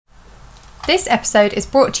This episode is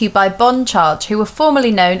brought to you by Bon Charge, who were formerly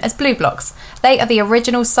known as Blue Blocks. They are the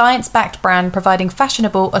original science-backed brand providing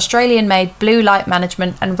fashionable Australian-made blue light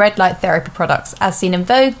management and red light therapy products, as seen in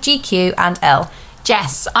Vogue, GQ and Elle.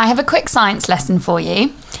 Jess, I have a quick science lesson for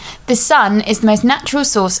you. The sun is the most natural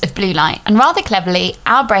source of blue light, and rather cleverly,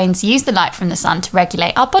 our brains use the light from the sun to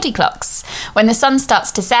regulate our body clocks. When the sun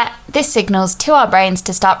starts to set, this signals to our brains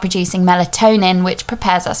to start producing melatonin, which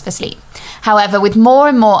prepares us for sleep. However, with more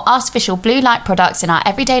and more artificial blue light products in our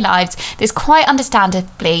everyday lives, this quite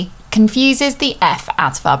understandably confuses the F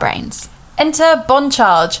out of our brains. Enter Bon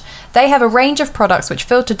Charge. They have a range of products which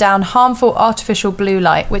filter down harmful artificial blue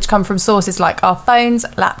light, which come from sources like our phones,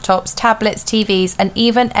 laptops, tablets, TVs, and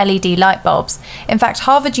even LED light bulbs. In fact,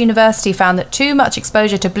 Harvard University found that too much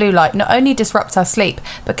exposure to blue light not only disrupts our sleep,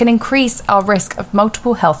 but can increase our risk of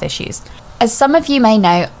multiple health issues. As some of you may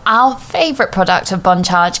know, our favourite product of Bon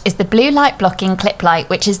Charge is the blue light blocking clip light,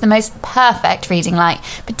 which is the most perfect reading light,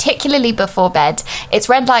 particularly before bed. Its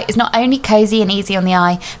red light is not only cosy and easy on the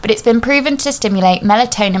eye, but it's been proven to stimulate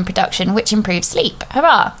melatonin production, which improves sleep.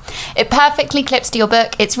 Hurrah! It perfectly clips to your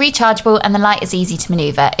book, it's rechargeable, and the light is easy to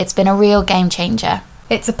manoeuvre. It's been a real game changer.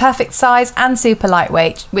 It's a perfect size and super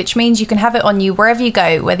lightweight, which means you can have it on you wherever you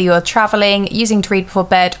go, whether you're travelling, using to read before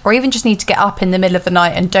bed, or even just need to get up in the middle of the night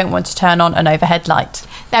and don't want to turn on an overhead light.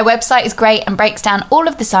 Their website is great and breaks down all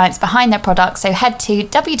of the science behind their products, so head to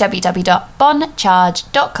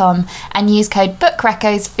www.boncharge.com and use code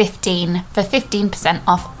BookRecos15 for 15%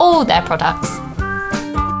 off all their products.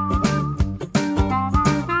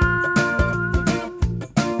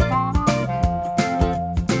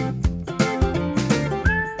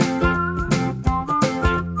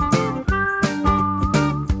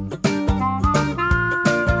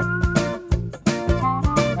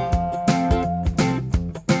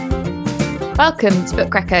 Welcome to Book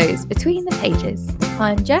Recos Between the Pages.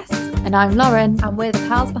 I'm Jess. And I'm Lauren. And we're the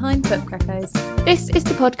pals behind Book Recos. This is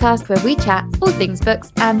the podcast where we chat all things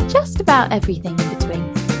books and just about everything in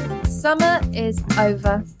between. Summer is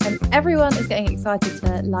over and everyone is getting excited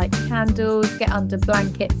to light candles, get under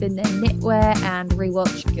blankets in their knitwear and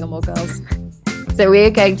rewatch Gilmore Girls. So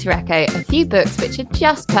we're going to reco a few books which are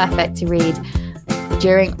just perfect to read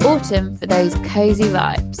during autumn for those cosy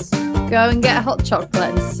vibes. Go and get a hot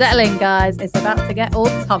chocolate and settle in, guys. It's about to get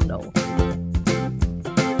autumnal.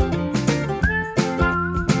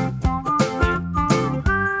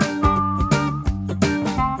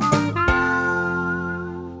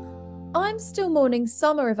 I'm still mourning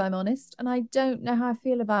summer, if I'm honest, and I don't know how I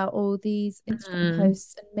feel about all these Instagram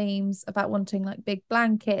posts and memes about wanting like big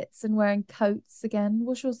blankets and wearing coats again.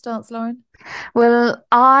 What's your stance, Lauren? Well,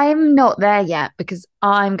 I'm not there yet because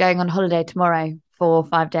I'm going on holiday tomorrow for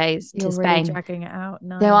 5 days to Spain. Really dragging it out.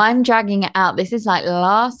 Nice. So I'm dragging it out. This is like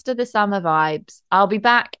last of the summer vibes. I'll be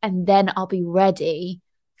back and then I'll be ready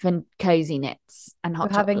for cozy knits and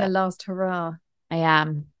hot chocolate. Having a last hurrah. I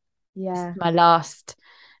am. Yeah.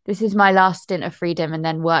 This is my last stint of freedom, and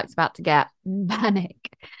then work's about to get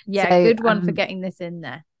manic. Yeah, so, good one for getting this in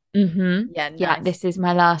there. Mm-hmm. Yeah, nice. Yeah, this is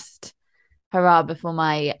my last hurrah before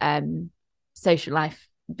my social life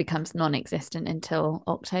becomes non-existent until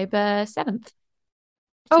October 7th.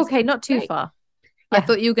 Okay, not too far. Yeah. I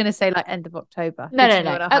thought you were going to say like end of October. No.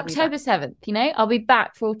 October 7th, you know? I'll be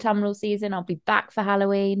back for autumnal season. I'll be back for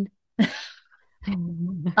Halloween.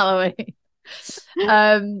 Halloween.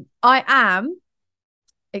 I am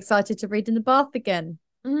excited to read in the bath again.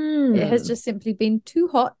 It has just simply been too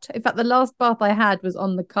hot. In fact, the last bath I had was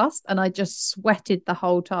on the cusp and I just sweated the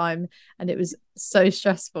whole time and it was so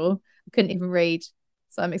stressful. I couldn't even read.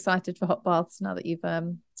 So I'm excited for hot baths now that you've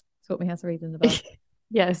taught me how to read in the bath.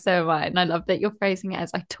 Yeah, so am I. And I love that you're phrasing it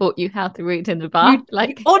as I taught you how to read in the bath.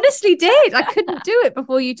 You honestly did. I couldn't do it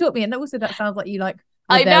before you taught me. And also that sounds like you like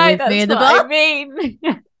I know, that's me in the what bath. I mean.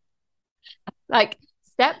 Like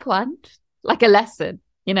step one, like a lesson,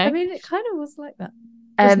 you know? I mean, it kind of was like that.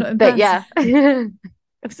 But yeah, it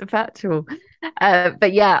was factual.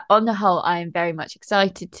 But yeah, on the whole, I am very much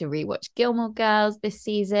excited to rewatch Gilmore Girls this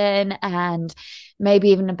season and maybe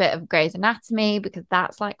even a bit of Grey's Anatomy because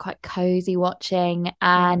that's like quite cozy watching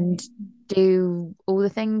and do all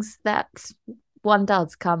the things that one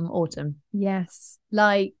does come autumn. Yes,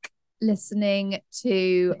 like listening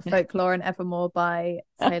to Folklore and Evermore by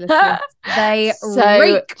Taylor Swift. They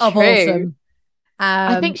reek of awesome.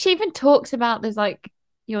 I think she even talks about there's like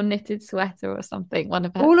your knitted sweater or something. One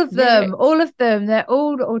of her all of them. They're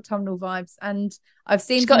all autumnal vibes, and I've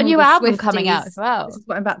seen she's got a new album coming out as well. This is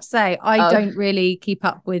what I'm about to say. I don't really keep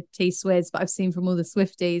up with T Swizz, but I've seen from all the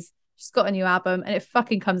Swifties she's got a new album, and it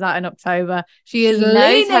fucking comes out in October. She is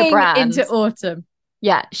leaning into autumn.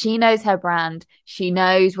 Yeah, she knows her brand. She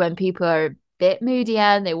knows when people are a bit moodier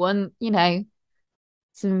and they want,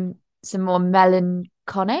 some more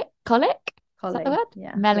melancholic. Is that the Collie. word? Yeah.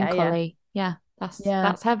 Yeah. Melancholy. Yeah, Yeah.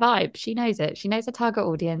 that's her vibe. She knows it. She knows her target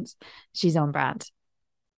audience. She's on brand.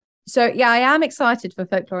 So yeah, I am excited for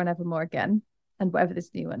Folklore and Evermore again, and whatever this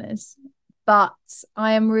new one is. But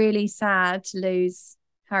I am really sad to lose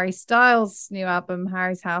Harry Styles' new album,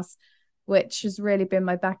 Harry's House, which has really been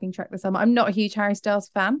my backing track this summer. I'm not a huge Harry Styles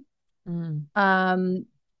fan. Um,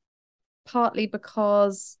 Partly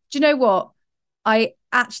because, do you know what? I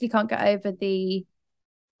actually can't get over the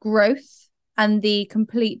growth and the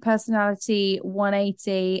complete personality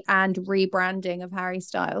 180 and rebranding of Harry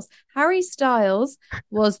Styles. Harry Styles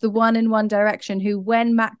was the one in One Direction who,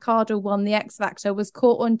 when Matt Cardle won the X Factor, was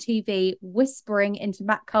caught on TV whispering into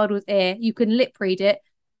Matt Cardle's ear, you can lip read it,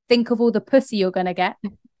 think of all the pussy you're going to get.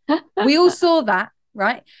 We all saw that,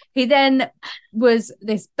 right? He then was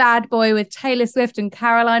this bad boy with Taylor Swift and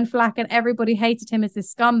Caroline Flack, and everybody hated him as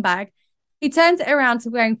this scumbag. He turns it around to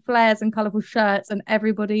wearing flares and colourful shirts, and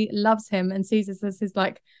everybody loves him and sees us as his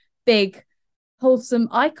like big, wholesome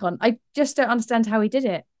icon. I just don't understand how he did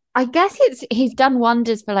it. I guess he's done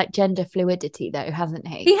wonders for like gender fluidity though, hasn't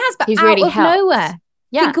he? He has, but he's out really of helped. nowhere.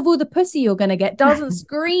 Yeah. Think of all the pussy you're gonna get. Doesn't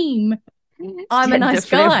scream, I'm Gender a nice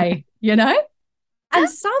fluid. guy, And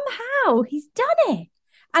somehow he's done it.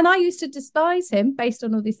 And I used to despise him based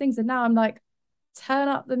on all these things, and now I'm like, turn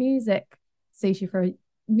up the music,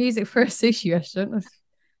 music for a sushi restaurant.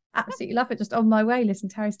 Absolutely love it. Just on my way, listening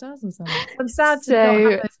to Harry Styles or something. I'm sad to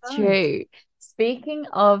not have those true. Speaking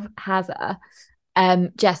of Hazza,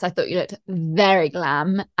 Jess, I thought you looked very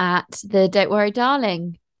glam at the Don't Worry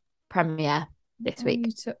Darling premiere this week.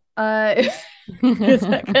 Because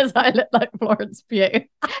I look like Florence Pugh.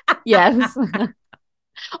 Yes.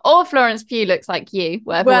 Or Florence Pugh looks like you,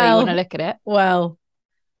 whatever way you want to look at it. Well,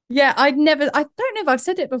 yeah, I don't know if I've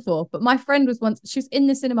said it before, but my friend she was in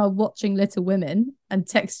the cinema watching Little Women and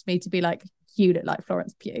texted me to be like, you look like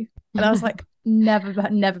Florence Pugh. And I was like,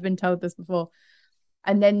 never been told this before.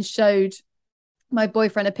 And then showed my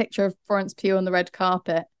boyfriend a picture of Florence Pugh on the red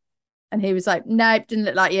carpet. And he was like, nope, didn't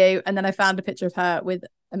look like you. And then I found a picture of her with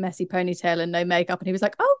a messy ponytail and no makeup. And he was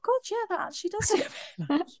like, oh God, yeah, that actually does look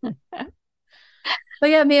like. So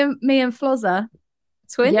yeah, me and Flozza,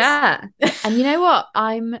 twins. Yeah. And you know what?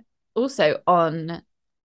 I'm also on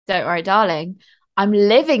Don't Worry Darling. I'm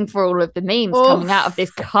living for all of the memes coming out of this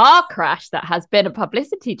car crash that has been a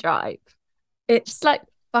publicity drive. It's like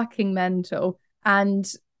fucking mental.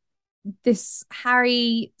 And this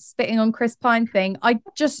Harry spitting on Chris Pine thing,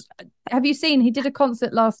 have you seen he did a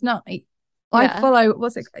concert last night? I follow,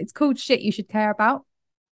 it's called Shit You Should Care About.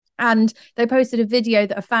 And they posted a video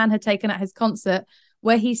that a fan had taken at his concert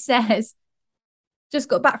where he says, just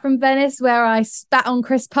got back from Venice where I spat on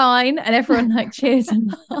Chris Pine, and everyone like cheers and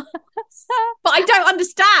laughs. But I don't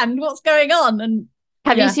understand what's going on. And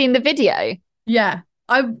have you seen the video? Yeah.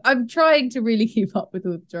 I'm trying to really keep up with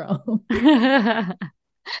all the drama.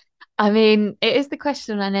 I mean, it is the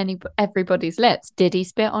question on everybody's lips. Did he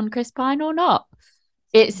spit on Chris Pine or not?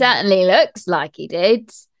 It certainly looks like he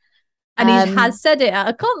did. And he has said it at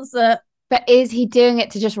a concert. But is he doing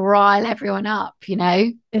it to just rile everyone up,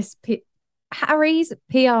 This Harry's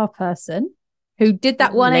PR person who did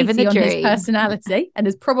that 180 on his personality and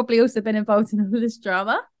has probably also been involved in all this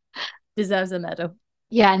drama deserves a medal.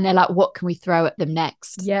 Yeah, and they're like, what can we throw at them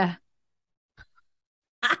next? Yeah.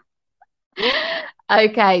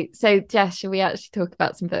 Okay, so Jess, shall we actually talk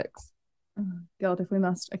about some books? Oh, God, if we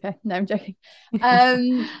must. Okay, no, I'm joking.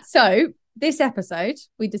 So this episode,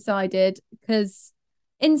 we decided, because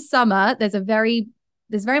in summer, there's very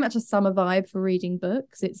much a summer vibe for reading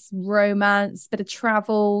books. It's romance, bit of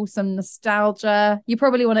travel, some nostalgia. You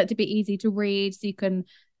probably want it to be easy to read so you can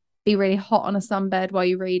be really hot on a sunbed while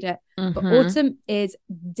you read it. Mm-hmm. But autumn is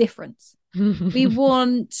different. We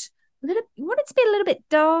want it to be a little bit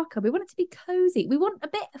darker. We want it to be cozy. We want a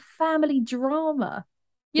bit of family drama.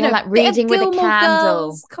 Like reading with a candle.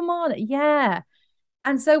 Girls. Come on, yeah.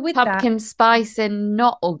 And so with pumpkin spice and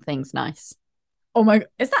not all things nice. Oh my God.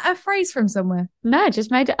 Is that a phrase from somewhere? No, just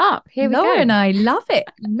made it up. Here we go. And I love it.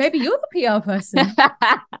 Maybe you're the PR person.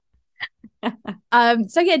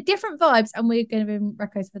 So yeah, different vibes, and we're going to be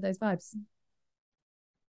recos for those vibes.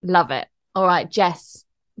 Love it. All right, Jess,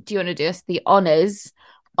 do you want to do us the honours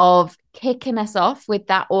of kicking us off with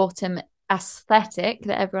that autumn aesthetic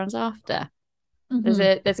that everyone's after?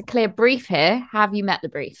 Mm-hmm. There's a clear brief here. Have you met the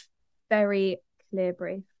brief? Very clear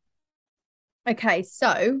brief. Okay,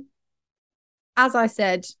 so as I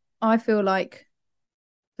said, I feel like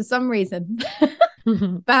for some reason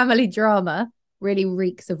family drama really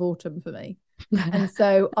reeks of autumn for me. And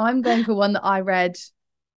so I'm going for one that I read,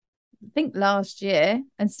 I think last year,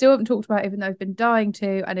 and still haven't talked about, even though I've been dying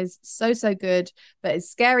to, and is so, so good, but it's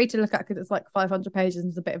scary to look at because it's like 500 pages and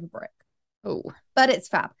it's a bit of a brick. Oh, but it's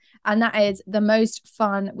fab. And that is The Most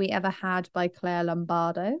Fun We Ever Had by Claire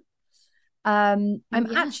Lombardo. I'm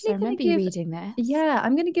yes, I actually going to remember you give, reading this. yeah,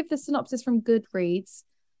 I'm going to give the synopsis from Goodreads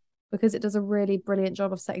because it does a really brilliant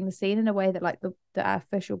job of setting the scene in a way that like the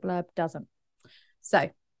official blurb doesn't. So,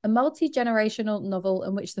 a multi-generational novel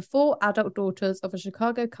in which the four adult daughters of a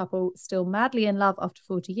Chicago couple, still madly in love after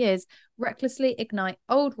 40 years, recklessly ignite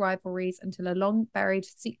old rivalries until a long-buried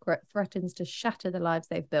secret threatens to shatter the lives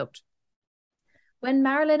they've built. When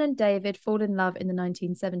Marilyn and David fall in love in the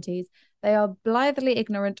 1970s, they are blithely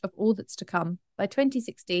ignorant of all that's to come. By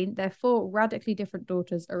 2016, their four radically different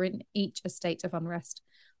daughters are in each a state of unrest.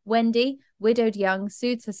 Wendy, widowed young,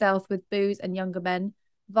 soothes herself with booze and younger men.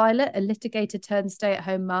 Violet, a litigator turned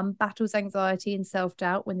stay-at-home mum, battles anxiety and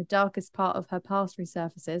self-doubt when the darkest part of her past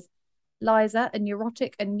resurfaces. Liza, a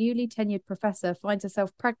neurotic and newly tenured professor, finds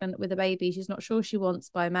herself pregnant with a baby she's not sure she wants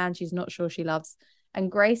by a man she's not sure she loves. And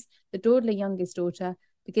Grace, the dawdling youngest daughter,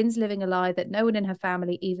 begins living a lie that no one in her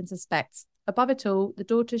family even suspects. Above it all, the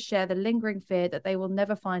daughters share the lingering fear that they will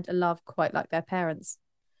never find a love quite like their parents.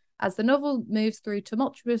 As the novel moves through a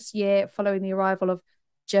tumultuous year following the arrival of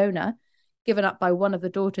Jonah, given up by one of the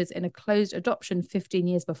daughters in a closed adoption 15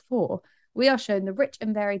 years before, we are shown the rich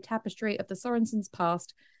and varied tapestry of the Sorensens'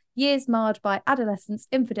 past, years marred by adolescence,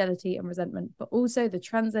 infidelity, and resentment, but also the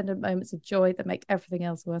transcendent moments of joy that make everything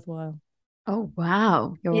else worthwhile. Oh,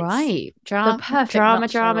 wow. You're It's right. the perfect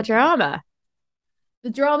nutshell. Drama. The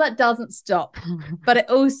drama doesn't stop, but it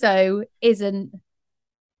also isn't.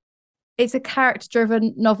 It's a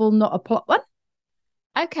character-driven novel, not a plot one.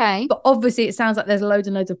 Okay. But obviously, it sounds like there's loads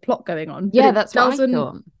and loads of plot going on. But Yeah, that's what I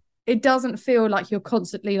thought. It doesn't feel like you're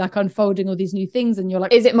constantly like unfolding all these new things, and you're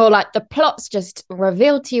like, is it more like the plot's just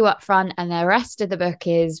revealed to you up front, and the rest of the book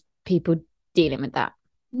is people dealing with that?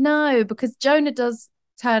 No, because Jonah does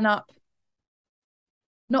turn up.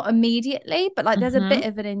 Not immediately, but like there's a bit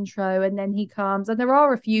of an intro and then he comes, and there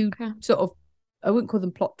are a few sort of, I wouldn't call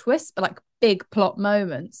them plot twists, but like big plot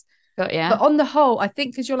moments. But on the whole, I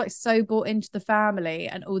think because you're like so bought into the family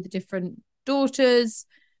and all the different daughters,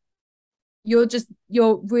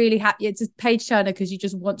 you're really happy. It's a page turner because you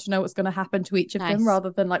just want to know what's going to happen to each of them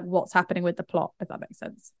rather than like what's happening with the plot, if that makes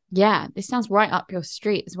sense. Yeah, this sounds right up your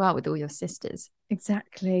street as well with all your sisters.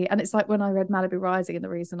 Exactly. And it's like when I read Malibu Rising, and the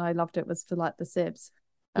reason I loved it was for like the Sibs.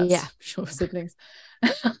 That's sure siblings.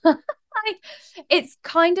 Like, it's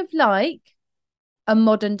kind of like a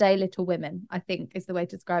modern day Little Women, I think is the way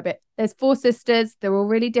to describe it. There's four sisters, they're all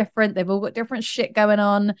really different, they've all got different shit going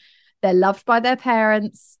on, they're loved by their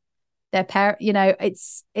parents,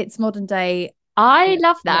 it's modern day. I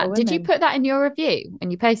love that. Did you put that in your review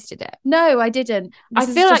when you posted it? No, I didn't. I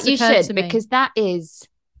feel like you should, because that is,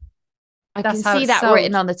 I can see that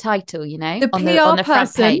written on the title, the on PR the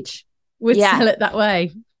front page would sell it that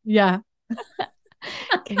way. Yeah.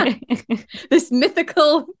 This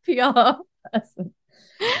mythical PR person.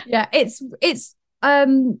 Yeah, it's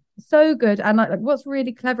so good. And like what's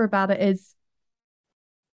really clever about it is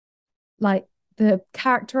like the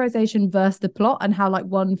characterization versus the plot, and how like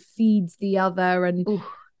one feeds the other.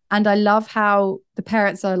 And I love how the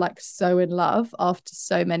parents are like so in love after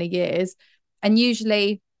so many years. And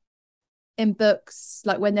usually in books,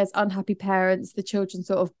 like when there's unhappy parents, the children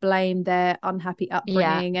sort of blame their unhappy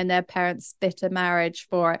upbringing and their parents' bitter marriage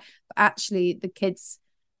for it. But actually, the kids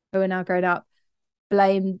who are now grown up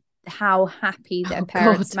blame how happy their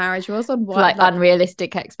parents' marriage was on what like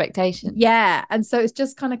unrealistic expectations. Yeah. And so it's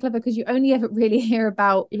just kind of clever because you only ever really hear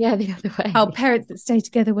about the other way, how parents that stay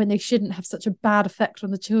together when they shouldn't have such a bad effect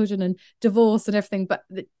on the children, and divorce and everything. But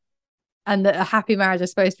and that a happy marriage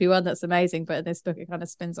is supposed to be one that's amazing, but in this book it kind of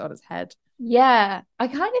spins on its head. Yeah, I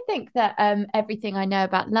kind of think that Everything I Know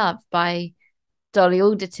About Love by Dolly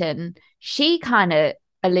Alderton, she kind of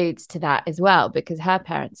alludes to that as well, because her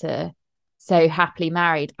parents are so happily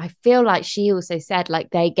married. I feel like she also said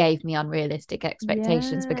like they gave me unrealistic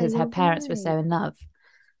expectations because her parents were so in love.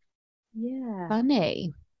 Yeah,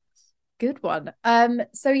 funny. Good one.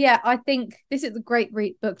 So yeah, I think this is a great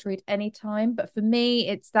book to read anytime, but for me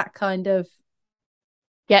it's that kind of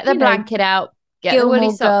get the blanket out, get Gilmore the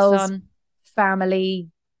woolly socks on, family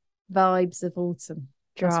vibes of autumn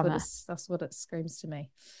drama. That's what it screams to me.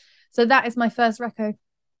 So that is my first reco,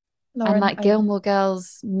 Lauren. And like Gilmore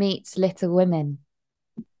Girls meets Little Women.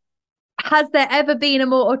 Has there ever been a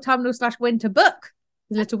more autumnal/winter book?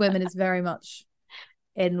 Little Women is very much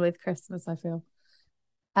in with Christmas, I feel.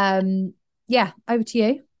 Yeah, over to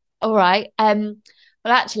you. All right. Well,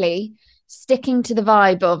 actually, sticking to the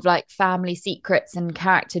vibe of like family secrets and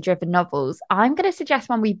character driven novels, I'm going to suggest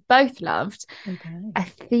one we both loved a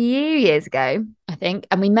few years ago, I think.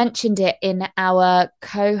 And we mentioned it in our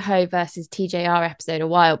Coho versus TJR episode a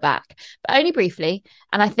while back, but only briefly.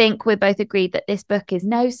 And I think we both agreed that this book is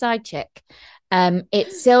no side chick.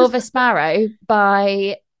 It's Silver Sparrow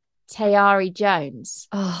by Tayari Jones.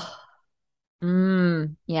 Oh,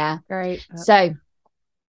 yeah. great. So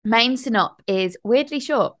main synop is weirdly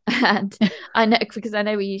short, and I know because I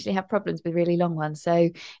know we usually have problems with really long ones, so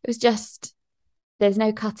it was just there's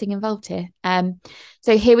no cutting involved here.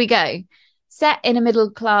 So here we go. Set in a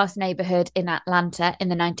middle-class neighborhood in Atlanta in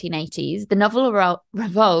the 1980s, the novel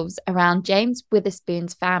revolves around James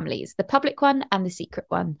Witherspoon's families, the public one and the secret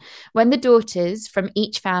one. When the daughters from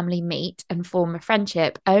each family meet and form a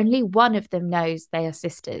friendship, only one of them knows they are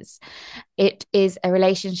sisters. It is a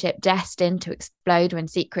relationship destined to explode when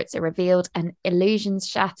secrets are revealed and illusions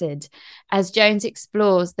shattered. As Jones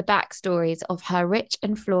explores the backstories of her rich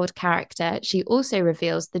and flawed character, she also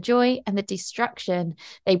reveals the joy and the destruction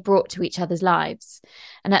they brought to each other's lives.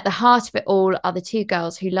 And at the heart of it all are the two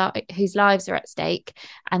girls whose lives are at stake.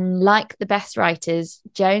 And like the best writers,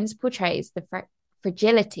 Jones portrays the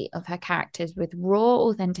fragility of her characters with raw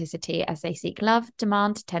authenticity as they seek love,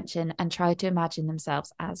 demand attention, and try to imagine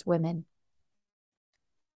themselves as women.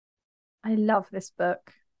 I love this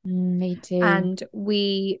book. Me too. And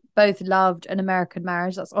we both loved An American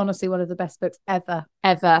Marriage. That's honestly one of the best books ever.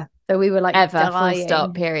 So we were like ever, full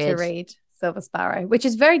stop, period. To read Silver Sparrow, which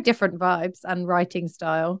is very different vibes and writing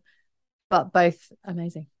style, but both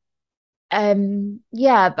amazing.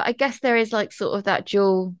 Yeah, but I guess there is like sort of that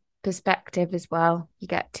dual perspective as well. You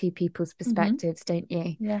get two people's perspectives, don't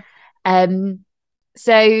you? Yeah.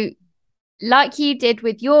 So like you did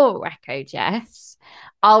with your reco, Jess,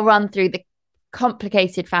 I'll run through the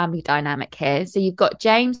complicated family dynamic here. So you've got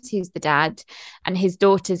James, who's the dad, and his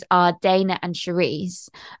daughters are Dana and Charisse.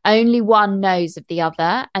 Only one knows of the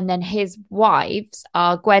other, and then his wives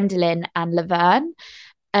are Gwendolyn and Laverne.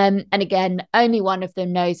 And again, only one of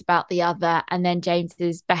them knows about the other. And then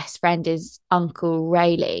James's best friend is Uncle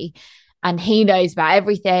Rayleigh, and he knows about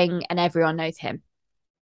everything, and everyone knows him.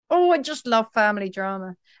 Oh, I just love family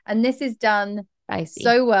drama, and this is done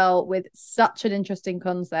so well with such an interesting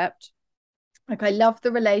concept. Like, I love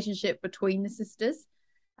the relationship between the sisters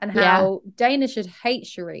and how Dana should hate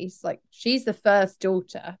Charisse. Like, she's the first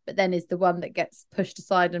daughter, but then is the one that gets pushed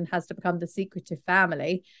aside and has to become the secretive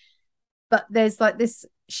family. But there's like this,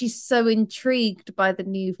 she's so intrigued by the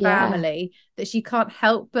new family that she can't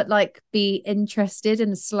help but like be interested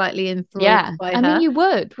and slightly enthralled by her. I mean, you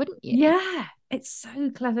would, wouldn't you? Yeah, it's so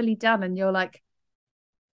cleverly done. And you're like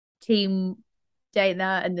team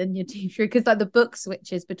Dana and then your team Shrew, because like the book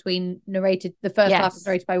switches between narrated, the first half is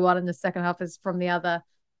narrated by one and the second half is from the other.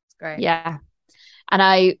 It's great. Yeah. And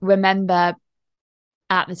I remember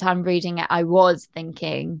at the time reading it, I was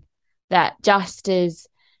thinking that just as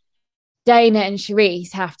Dana and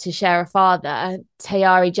Charisse have to share a father,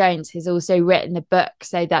 Tayari Jones has also written a book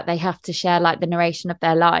so that they have to share like the narration of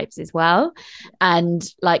their lives as well. And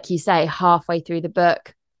like you say, halfway through the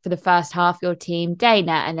book, for the first half, your team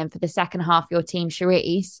Dana, and then for the second half, your team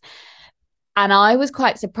Charisse. And I was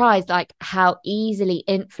quite surprised, like how easily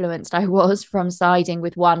influenced I was from siding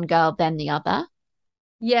with one girl than the other.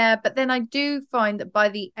 Yeah, but then I do find that by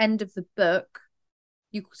the end of the book,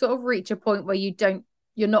 you sort of reach a point where you're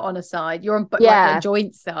not on a side, you're on like a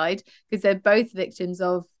joint side, because they're both victims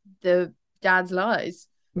of the dad's lies.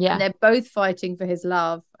 Yeah. And they're both fighting for his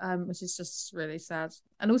love, which is just really sad.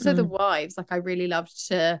 And also the wives, like I really loved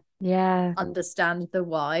to understand the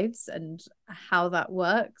wives and how that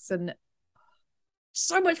works. And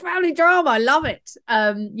so much family drama. I love it.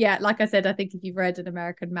 Like I said, I think if you've read An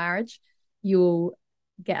American Marriage, you'll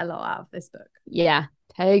get a lot out of this book. Yeah,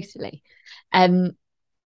 totally. So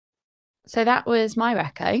that was my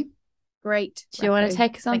reco. Great. Do you want to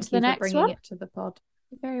take us on to the next one? Thank you for bringing it to the pod.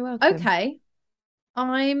 You're very welcome. Okay.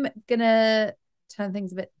 I'm gonna turn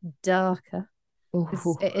things a bit darker.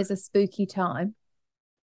 It is a spooky time.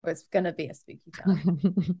 Or it's gonna be a spooky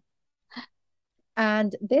time.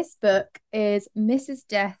 And this book is Mrs.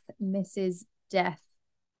 Death, Mrs. Death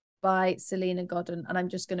by Selena Godden. And I'm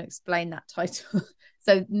just going to explain that title.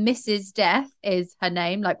 So Mrs. Death is her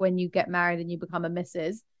name, like when you get married and you become a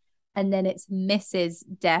Mrs. And then it's Mrs.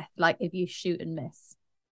 Death, like if you shoot and miss.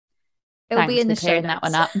 It'll be in the show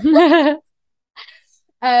notes. That one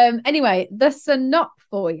up. Anyway, the synop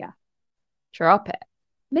for you. Drop it.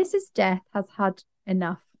 Mrs. Death has had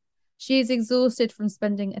enough. She is exhausted from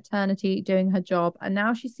spending eternity doing her job, and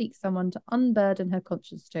now she seeks someone to unburden her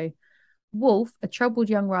conscience to. Wolf, a troubled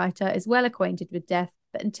young writer, is well acquainted with death,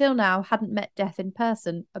 but until now hadn't met death in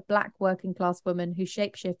person, a black working class woman who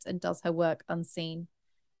shapeshifts and does her work unseen.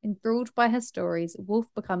 Enthralled by her stories, Woolf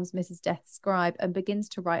becomes Mrs. Death's scribe and begins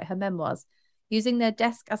to write her memoirs. Using their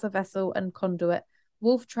desk as a vessel and conduit,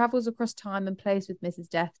 Woolf travels across time and plays with Mrs.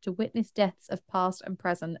 Death to witness deaths of past and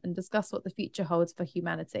present and discuss what the future holds for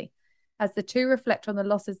humanity. As the two reflect on the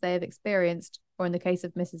losses they have experienced, or in the case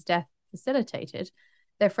of Mrs. Death, facilitated,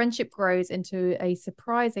 their friendship grows into a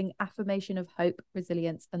surprising affirmation of hope,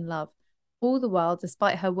 resilience, and love. All the while,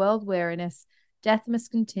 despite her world weariness, Death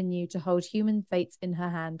must continue to hold human fates in her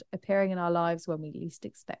hand, appearing in our lives when we least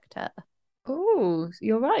expect her. Oh,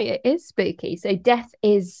 you're right. It is spooky. So death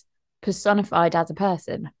is personified as a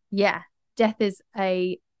person. Yeah. Death is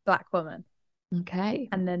a black woman. Okay.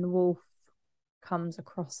 And then Woolf comes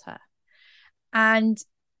across her. And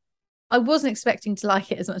I wasn't expecting to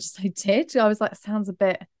like it as much as I did. I was like, sounds a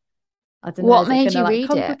bit, I don't know. What made you read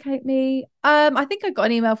complicate me? I think I got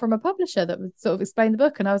an email from a publisher that would sort of explain the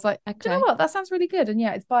book, and I was like, do you know what? That sounds really good. And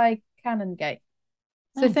yeah, it's by Canongate.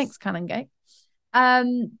 So thanks, Canongate.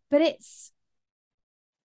 But it's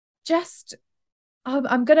just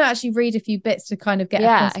I'm going to actually read a few bits to kind of get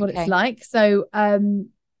across what it's like. So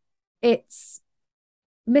it's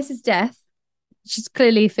Mrs. Death. She's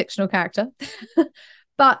clearly a fictional character,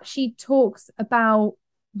 but she talks about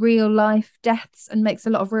real life deaths and makes a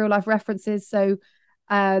lot of real life references. So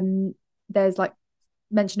there's like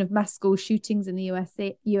mention of mass school shootings in the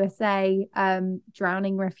USA,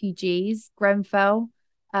 drowning refugees, Grenfell,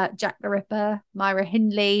 Jack the Ripper, Myra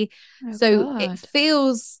Hindley. It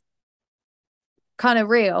feels kind of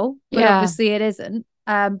real, but obviously it isn't.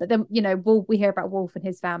 But then, you know, we hear about Woolf and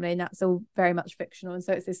his family, and that's all very much fictional. And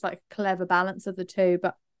so it's this like clever balance of the two.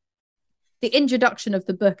 But the introduction of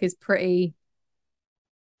the book is pretty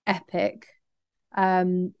epic.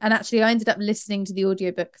 And actually I ended up listening to the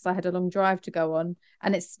audiobook because I had a long drive to go on,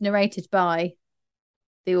 and it's narrated by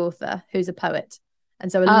the author, who's a poet.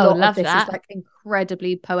 And so a lot of this is like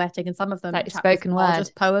incredibly poetic, and some of them like spoken word,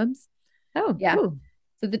 just poems. Oh, yeah. Cool.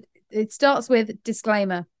 So it starts with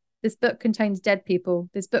disclaimer. This book contains dead people.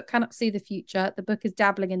 This book cannot see the future. The book is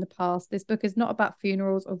dabbling in the past. This book is not about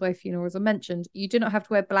funerals, although funerals are mentioned. You do not have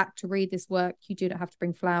to wear black to read this work. You do not have to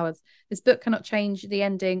bring flowers. This book cannot change the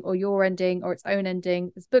ending or your ending or its own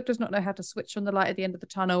ending. This book does not know how to switch on the light at the end of the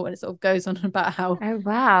tunnel. And it sort of goes on about how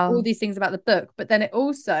all these things about the book. But then it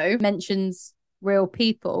also mentions real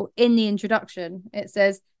people in the introduction. It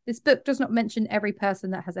says, this book does not mention every person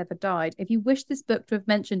that has ever died. If you wish this book to have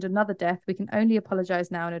mentioned another death, we can only apologize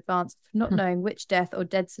now in advance for not knowing which death or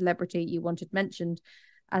dead celebrity you wanted mentioned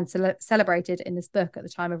and celebrated in this book at the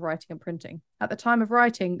time of writing and printing. At the time of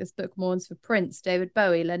writing, this book mourns for Prince, David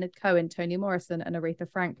Bowie, Leonard Cohen, Toni Morrison, and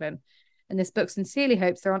Aretha Franklin. And this book sincerely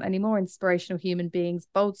hopes there aren't any more inspirational human beings,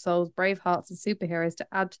 bold souls, brave hearts, and superheroes to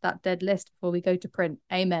add to that dead list before we go to print.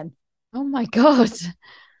 Amen. Oh my God.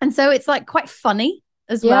 And so it's like quite funny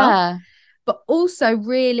as well, but also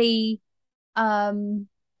really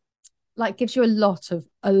like gives you a lot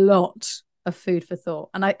of food for thought.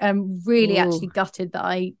 And I am really actually gutted that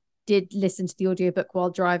I did listen to the audiobook while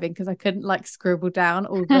driving, because I couldn't like scribble down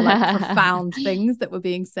all the like profound things that were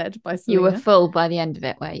being said by Selena. You were full by the end of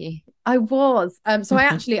it, were you? I was. So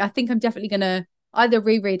I think I'm definitely gonna either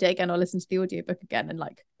reread it again or listen to the audiobook again and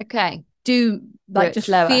like do like just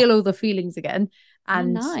feel all the feelings again.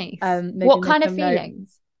 And nice. What kind of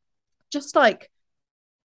feelings? Just like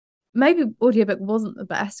maybe audiobook wasn't the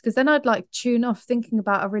best, because then I'd like tune off thinking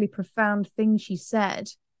about a really profound thing she said.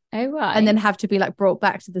 Oh right. And then have to be like brought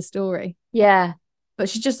back to the story. Yeah. But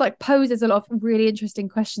she just like poses a lot of really interesting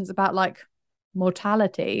questions about like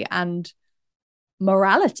mortality and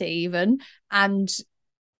morality even, and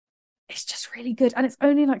it's just really good. And it's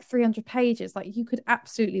only like 300 pages. Like you could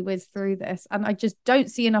absolutely whiz through this. And I just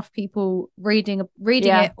don't see enough people reading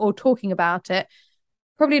it or talking about it.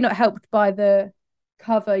 Probably not helped by the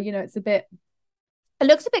cover. You know, it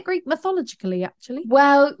looks a bit Greek mythologically, actually.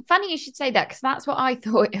 Well, funny you should say that, because that's what I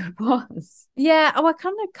thought it was. Yeah. Oh, it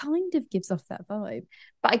kind of gives off that vibe.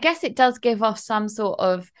 But I guess it does give off some sort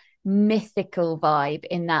of mythical vibe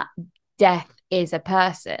in that death is a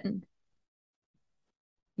person.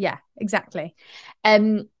 Yeah, exactly.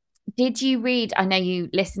 Did you read, I know you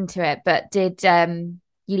listened to it, but did you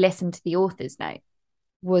listen to the author's note?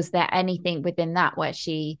 Was there anything within that where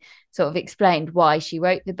she sort of explained why she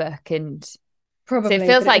wrote the book? And probably, so it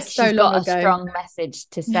feels like she's got a strong message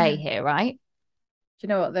to say here, right? Do you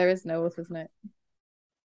know what? There is no author's note.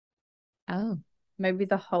 Oh. Maybe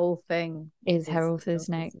the whole thing is her author's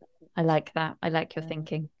note. I like that. I like your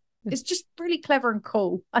thinking. It's just really clever and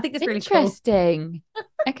cool. I think it's really interesting.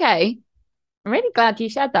 Okay. I'm really glad you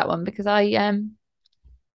shared that one, because I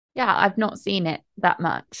Yeah, I've not seen it that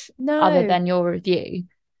much other No, than your review.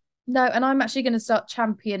 no, and I'm actually going to start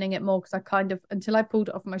championing it more because I kind of, until I pulled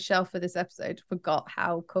it off my shelf for this episode, forgot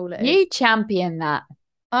how cool it is. You champion that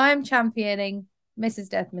I'm championing Mrs.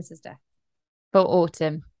 Death, for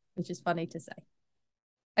autumn. which is funny to say.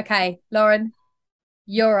 Okay, Lauren,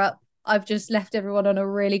 you're up. I've just left everyone on a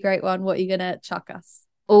really great one. What are you going to chuck us?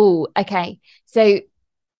 Oh, okay. So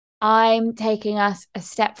I'm taking us a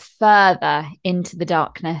step further into the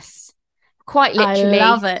darkness, quite I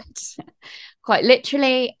love literally, it. quite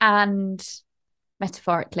literally and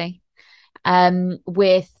metaphorically,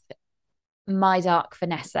 with My Dark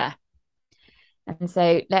Vanessa. And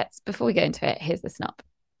so before we go into it, here's the snop.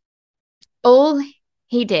 All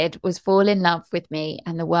he did was fall in love with me,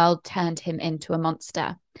 and the world turned him into a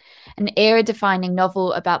monster. An era defining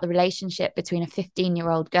novel about the relationship between a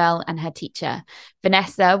 15-year-old girl and her teacher.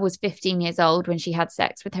 Vanessa was 15 years old when she had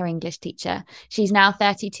sex with her English teacher. She's now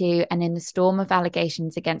 32 and in the storm of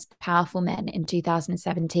allegations against powerful men in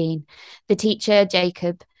 2017. The teacher,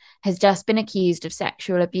 Jacob, has just been accused of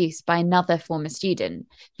sexual abuse by another former student.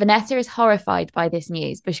 Vanessa is horrified by this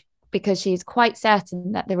news because she is quite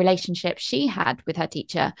certain that the relationship she had with her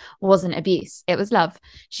teacher wasn't abuse, it was love.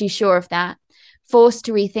 She's sure of that. Forced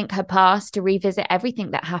to rethink her past, to revisit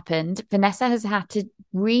everything that happened, Vanessa has had to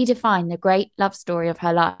redefine the great love story of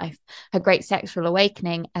her life, her great sexual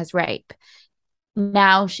awakening as rape.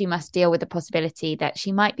 Now she must deal with the possibility that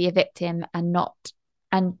she might be a victim and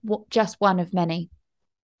just one of many.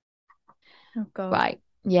 Oh, God. Right.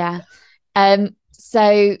 Yeah.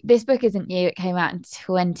 So this book isn't new. It came out in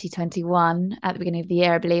 2021 at the beginning of the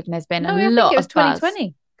year, I believe, and there's been No, a I think lot it was of buzz.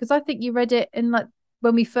 2020 because I think you read it in like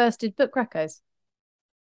when we first did Book Reccos.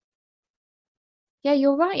 Yeah,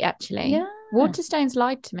 you're right, actually. Yeah. Waterstones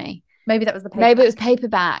lied to me. Maybe that was the Maybe it was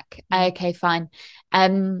paperback. paperback. Okay, fine.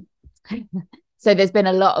 Um, so there's been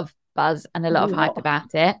a lot of buzz and a A lot of hype lot.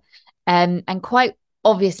 about it. And quite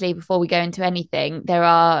obviously, before we go into anything, there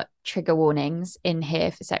are trigger warnings in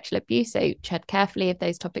here for sexual abuse. So tread carefully if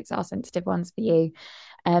those topics are sensitive ones for you.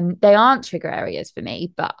 They aren't trigger areas for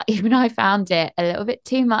me, but even I found it a little bit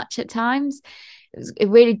too much at times. It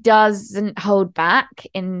really doesn't hold back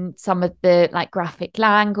in some of the like graphic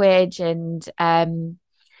language, and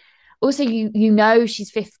also you know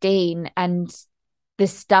she's 15, and the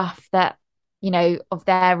stuff that of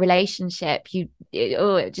their relationship,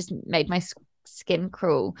 it just made my skin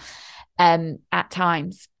crawl at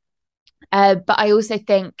times. But I also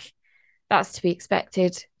think that's to be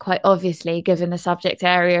expected, quite obviously, given the subject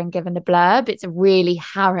area and given the blurb. It's a really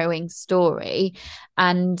harrowing story.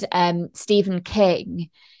 And Stephen King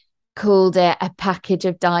called it a package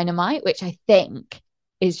of dynamite, which I think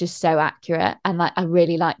is just so accurate. And like I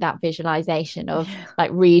really like that visualization of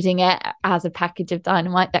like reading it as a package of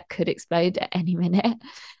dynamite that could explode at any minute.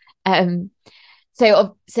 Um, so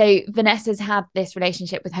Vanessa's had this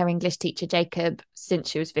relationship with her English teacher, Jacob, since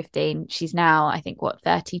she was 15. She's now, I think,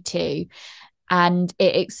 32. And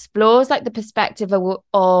it explores like the perspective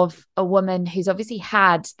of a woman who's obviously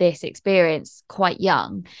had this experience quite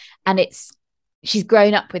young, and she's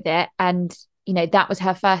grown up with it, and that was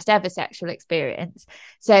her first ever sexual experience.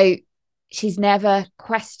 So she's never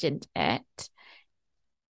questioned it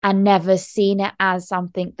and never seen it as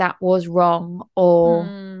something that was wrong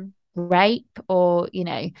or rape or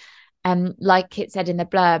like it said in the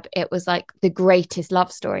blurb, it was like the greatest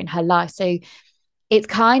love story in her life. So it's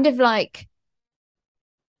kind of like,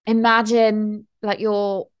 imagine like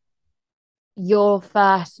your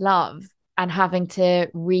first love and having to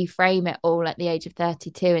reframe it all at the age of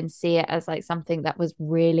 32 and see it as like something that was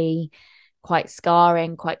really quite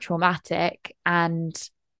scarring, quite traumatic, and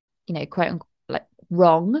quote unquote like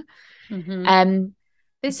wrong.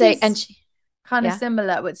 This so is and she, kind of yeah.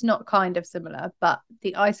 similar. Well, it's not kind of similar, but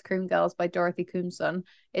The Ice Cream Girls by Dorothy Coomson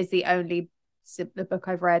is the only the book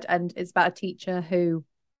I've read, and it's about a teacher who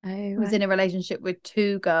was in a relationship with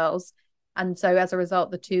two girls. And so as a result,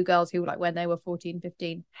 the two girls who, like, when they were 14,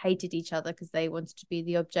 15, hated each other because they wanted to be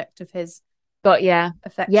the object of his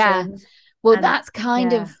affections. Well, that's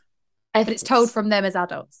kind of, but it's told from them as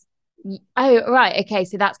adults. Oh, right. Okay.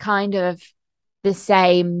 So that's kind of the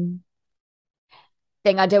same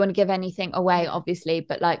thing. I don't want to give anything away, obviously,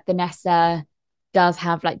 but like Vanessa does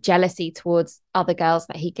have like jealousy towards other girls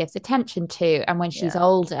that he gives attention to. And when she's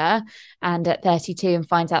older and at 32 and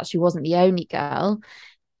finds out she wasn't the only girl,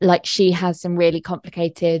 like she has some really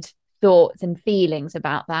complicated thoughts and feelings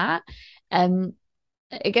about that.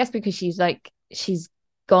 I guess because she's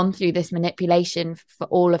gone through this manipulation for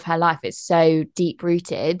all of her life. It's so deep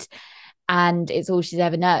rooted and it's all she's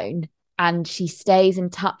ever known. and she stays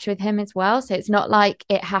in touch with him as well. So it's not like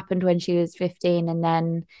it happened when she was 15 and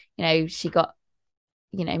then, she got,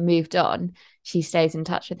 moved on. She stays in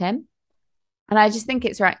touch with him. And I just think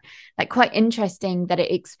it's quite interesting that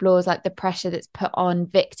it explores like the pressure that's put on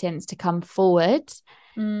victims to come forward.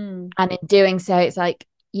 And in doing so, it's like,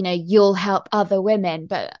 you'll help other women,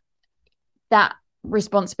 but that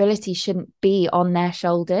responsibility shouldn't be on their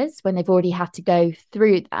shoulders when they've already had to go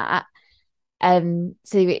through that. So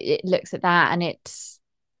it looks at that, and it's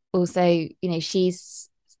also, she's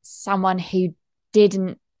someone who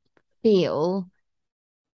didn't feel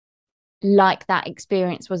like that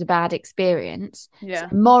experience was a bad experience. Yeah.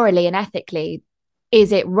 So morally and ethically,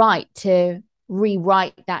 is it right to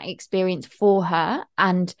rewrite that experience for her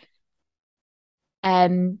and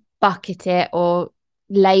bucket it or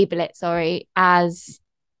label it, as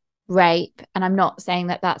rape? And I'm not saying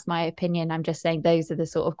that that's my opinion. I'm just saying those are the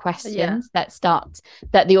sort of questions that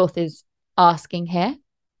the author's asking here.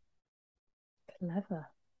 Clever.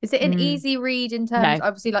 Is it an easy read in terms,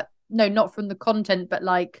 obviously, like, no, not from the content, but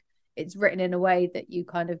like it's written in a way that you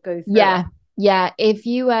kind of go through it? Yeah. If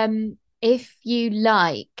you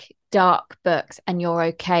like dark books and you're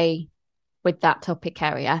okay with that topic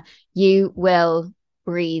area, you will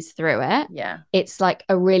breeze through it. Yeah. It's like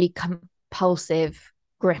a really compulsive,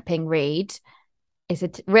 gripping read. It's a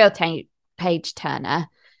real page turner.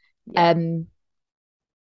 But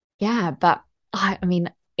I mean,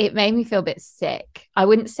 it made me feel a bit sick. I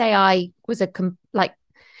wouldn't say I was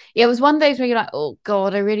it was one of those where you're like, oh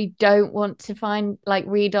God, I really don't want to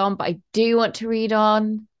read on, but I do want to read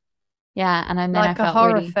on. Yeah. And then like I felt a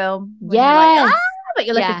horror really... film. Yes. But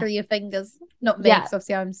you're looking through your fingers. Not me, because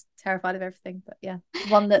obviously I'm terrified of everything. But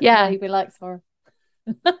one that maybe likes horror.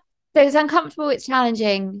 So it's uncomfortable, it's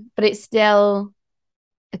challenging, but it's still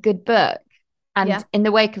a good book. And in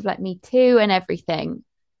the wake of like Me Too and everything,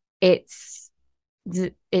 it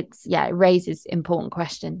raises important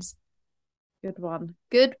questions. Good one.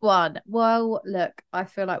 Well, look, I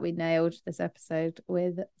feel like we nailed this episode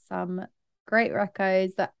with some great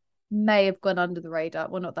recos that may have gone under the radar.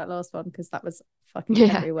 Well, not that last one, because that was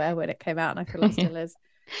fucking everywhere when it came out, and I feel like it still is.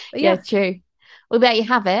 But true. Well, there you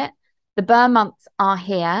have it. The Ber Months are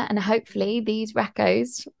here, and hopefully these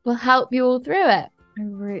recos will help you all through it. I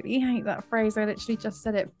really hate that phrase. I literally just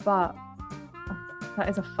said it, but that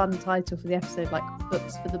is a fun title for the episode, like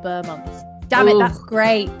books for the Ber Months. Damn it, that's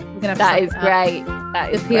great. We're gonna have that is great.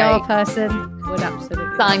 That is the PR person would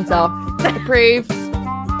absolutely signs off. Approved.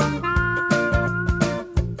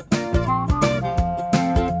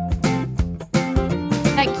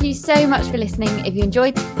 Thank you so much for listening. If you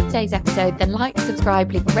enjoyed today's episode, then like,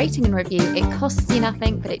 subscribe, leave a rating and review. It costs you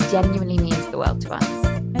nothing, but it genuinely means the world to us.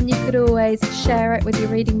 And you could always share it with your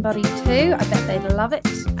reading buddy too. I bet they'd love it.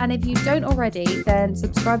 And if you don't already, then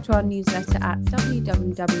subscribe to our newsletter at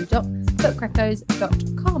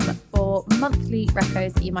www.bookrecos.com for monthly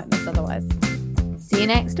recos that you might miss otherwise. See you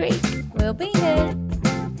next week. We'll be here.